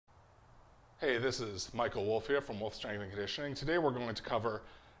Hey, this is Michael Wolf here from Wolf Strength and Conditioning. Today we're going to cover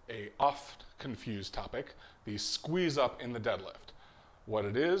a oft confused topic, the squeeze up in the deadlift. What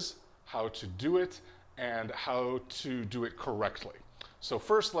it is, how to do it, and how to do it correctly. So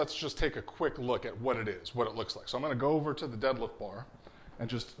first, let's just take a quick look at what it is, what it looks like. So I'm going to go over to the deadlift bar and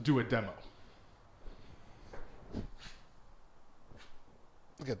just do a demo.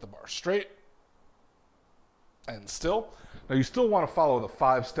 Get the bar straight and still. Now you still want to follow the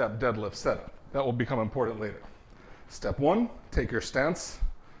 5-step deadlift setup. That will become important later. Step 1, take your stance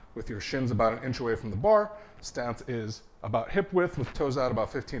with your shins about an inch away from the bar. Stance is about hip width with toes out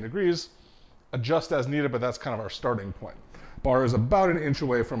about 15 degrees. Adjust as needed, but that's kind of our starting point. Bar is about an inch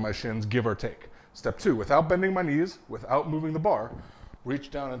away from my shins, give or take. Step 2, without bending my knees, without moving the bar,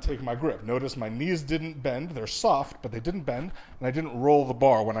 reach down and take my grip. Notice my knees didn't bend. They're soft, but they didn't bend, and I didn't roll the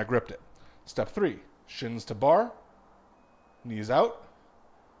bar when I gripped it. Step 3, shins to bar, knees out.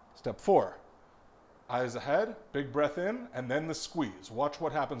 Step 4, eyes ahead, big breath in, and then the squeeze. Watch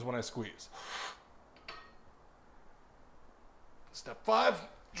what happens when I squeeze. Step 5,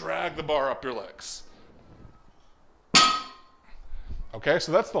 drag the bar up your legs. Okay,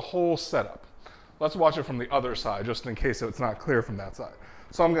 so that's the whole setup. Let's watch it from the other side, just in case it's not clear from that side.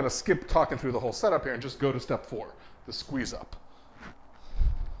 So I'm going to skip talking through the whole setup here and just go to step 4, the squeeze up.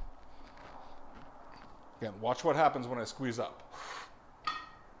 Again, watch what happens when I squeeze up.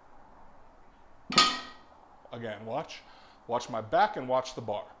 Again, watch. Watch my back and watch the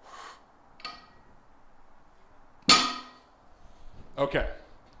bar. Okay,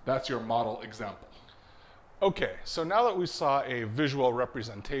 that's your model example. Okay, so now that we saw a visual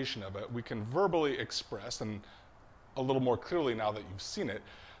representation of it, we can verbally express, and a little more clearly now that you've seen it,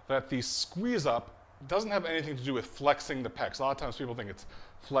 that the squeeze up doesn't have anything to do with flexing the pecs. A lot of times people think it's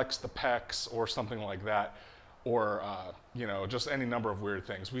flex the pecs or something like that, or just any number of weird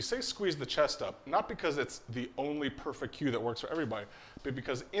things. We say squeeze the chest up, not because it's the only perfect cue that works for everybody, but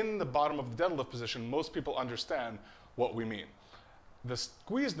because in the bottom of the deadlift position, most people understand what we mean. The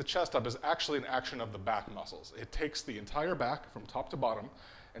squeeze the chest up is actually an action of the back muscles. It takes the entire back from top to bottom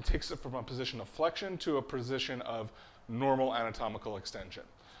and takes it from a position of flexion to a position of normal anatomical extension.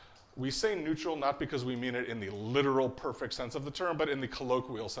 We say neutral not because we mean it in the literal perfect sense of the term, but in the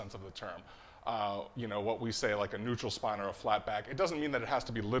colloquial sense of the term. What we say like a neutral spine or a flat back. It doesn't mean that it has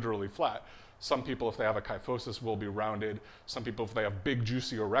to be literally flat. Some people, if they have a kyphosis, will be rounded. Some people, if they have big,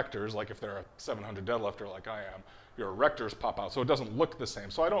 juicy erectors, like if they're a 700 deadlifter like I am, your erectors pop out, so it doesn't look the same.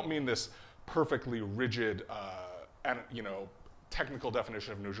 So I don't mean this perfectly rigid, technical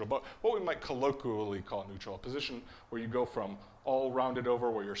definition of neutral, but what we might colloquially call neutral, a position where you go from all rounded over,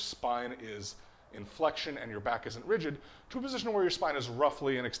 where your spine is in flexion and your back isn't rigid, to a position where your spine is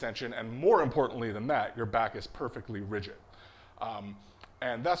roughly in extension, and more importantly than that, your back is perfectly rigid.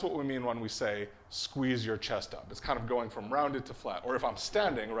 And that's what we mean when we say squeeze your chest up. It's kind of going from rounded to flat. Or if I'm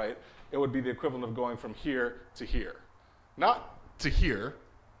standing, right, it would be the equivalent of going from here to here. Not to here,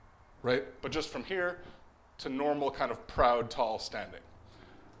 right, but just from here to normal kind of proud, tall standing.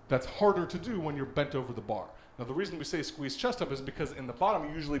 That's harder to do when you're bent over the bar. Now the reason we say squeeze chest up is because in the bottom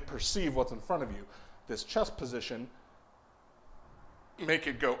you usually perceive what's in front of you. This chest position, make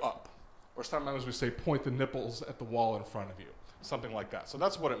it go up. Or sometimes we say point the nipples at the wall in front of you. Something like that. So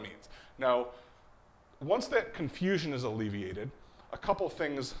that's what it means. Now, once that confusion is alleviated, a couple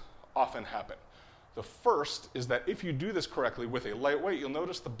things often happen. The first is that if you do this correctly with a light weight, you'll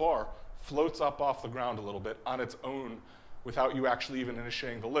notice the bar floats up off the ground a little bit on its own without you actually even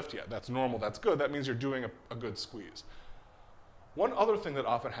initiating the lift yet. That's normal, that's good. That means you're doing a good squeeze. One other thing that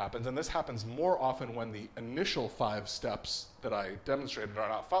often happens, and this happens more often when the initial 5 steps that I demonstrated are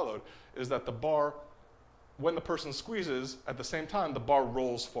not followed, is that the bar, when the person squeezes, at the same time, the bar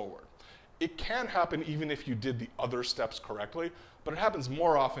rolls forward. It can happen even if you did the other steps correctly, but it happens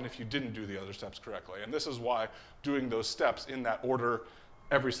more often if you didn't do the other steps correctly. And this is why doing those steps in that order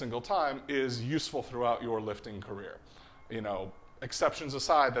every single time is useful throughout your lifting career. Exceptions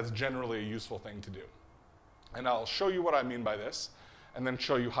aside, that's generally a useful thing to do. And I'll show you what I mean by this, and then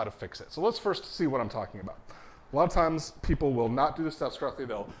show you how to fix it. So let's first see what I'm talking about. A lot of times people will not do the steps correctly.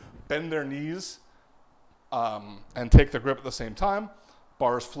 They'll bend their knees and take the grip at the same time.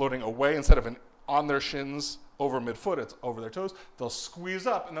 Bar is floating away instead of on their shins over midfoot, it's over their toes. They'll squeeze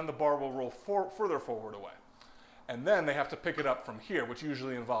up and then the bar will roll further forward away. And then they have to pick it up from here, which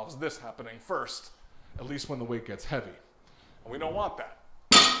usually involves this happening first, at least when the weight gets heavy. And we don't want that.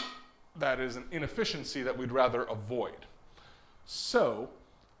 That is an inefficiency that we'd rather avoid. So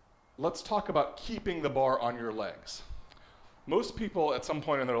let's talk about keeping the bar on your legs. Most people at some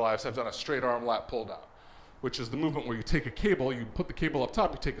point in their lives have done a straight arm lat pull down, which is the movement where you take a cable, you put the cable up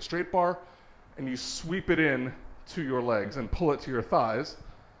top, you take a straight bar, and you sweep it in to your legs and pull it to your thighs,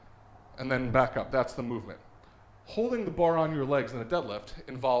 and then back up. That's the movement. Holding the bar on your legs in a deadlift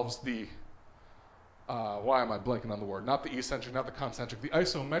involves the, why am I blanking on the word? Not the eccentric, not the concentric, the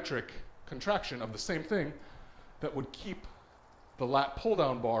isometric contraction of the same thing that would keep the lat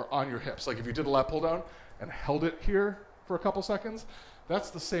pull-down bar on your hips. Like if you did a lat pull-down and held it here for a couple seconds,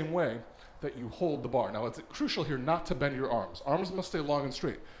 that's the same way that you hold the bar. Now, it's crucial here not to bend your arms. Arms must stay long and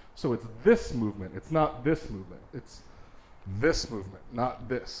straight. So it's this movement. It's not this movement. It's this movement, not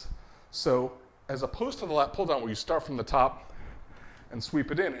this. So as opposed to the lat pull-down where you start from the top and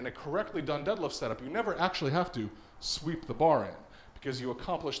sweep it in a correctly done deadlift setup, you never actually have to sweep the bar in because you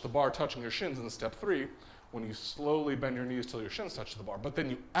accomplish the bar touching your shins in step 3 when you slowly bend your knees till your shins touch the bar. But then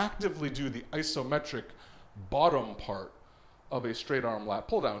you actively do the isometric bottom part of a straight arm lat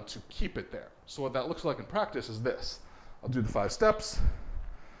pull down to keep it there. So what that looks like in practice is this. I'll do the 5 steps,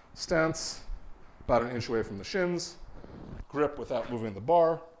 stance, about an inch away from the shins, grip without moving the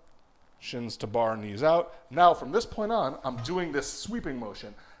bar, shins to bar, knees out. Now from this point on, I'm doing this sweeping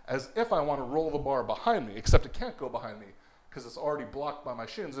motion as if I want to roll the bar behind me, except it can't go behind me because it's already blocked by my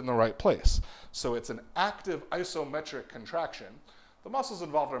shins in the right place. So it's an active isometric contraction. The muscles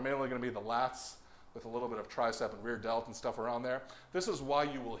involved are mainly going to be the lats, with a little bit of tricep and rear delt and stuff around there. This is why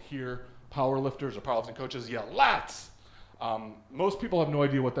you will hear power lifters or powerlifting coaches yell, lats! Most people have no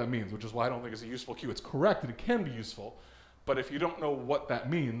idea what that means, which is why I don't think it's a useful cue. It's correct that it can be useful, but if you don't know what that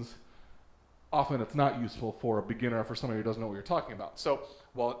means, often it's not useful for a beginner or for somebody who doesn't know what you're talking about. So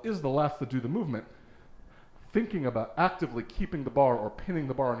while it is the lats that do the movement, thinking about actively keeping the bar or pinning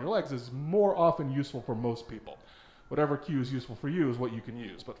the bar on your legs is more often useful for most people. Whatever cue is useful for you is what you can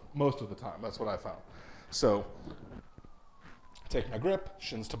use, but most of the time, that's what I found. So, take my grip,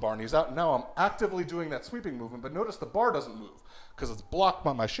 shins to bar, knees out. Now I'm actively doing that sweeping movement, but notice the bar doesn't move because it's blocked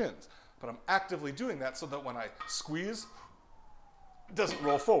by my shins. But I'm actively doing that so that when I squeeze, it doesn't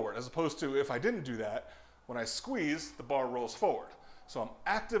roll forward, as opposed to if I didn't do that, when I squeeze, the bar rolls forward. So I'm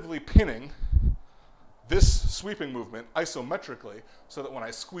actively pinning this sweeping movement isometrically so that when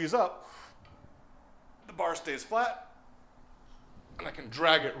I squeeze up, the bar stays flat, and I can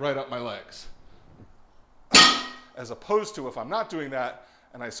drag it right up my legs. As opposed to if I'm not doing that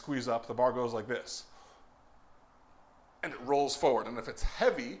and I squeeze up, the bar goes like this. And it rolls forward. And if it's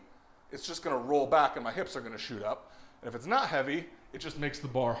heavy, it's just going to roll back and my hips are going to shoot up. And if it's not heavy, it just makes the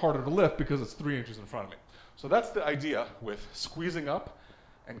bar harder to lift because it's 3 inches in front of me. So that's the idea with squeezing up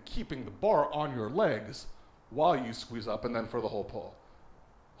and keeping the bar on your legs while you squeeze up and then for the whole pull.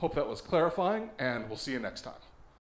 Hope that was clarifying, and we'll see you next time.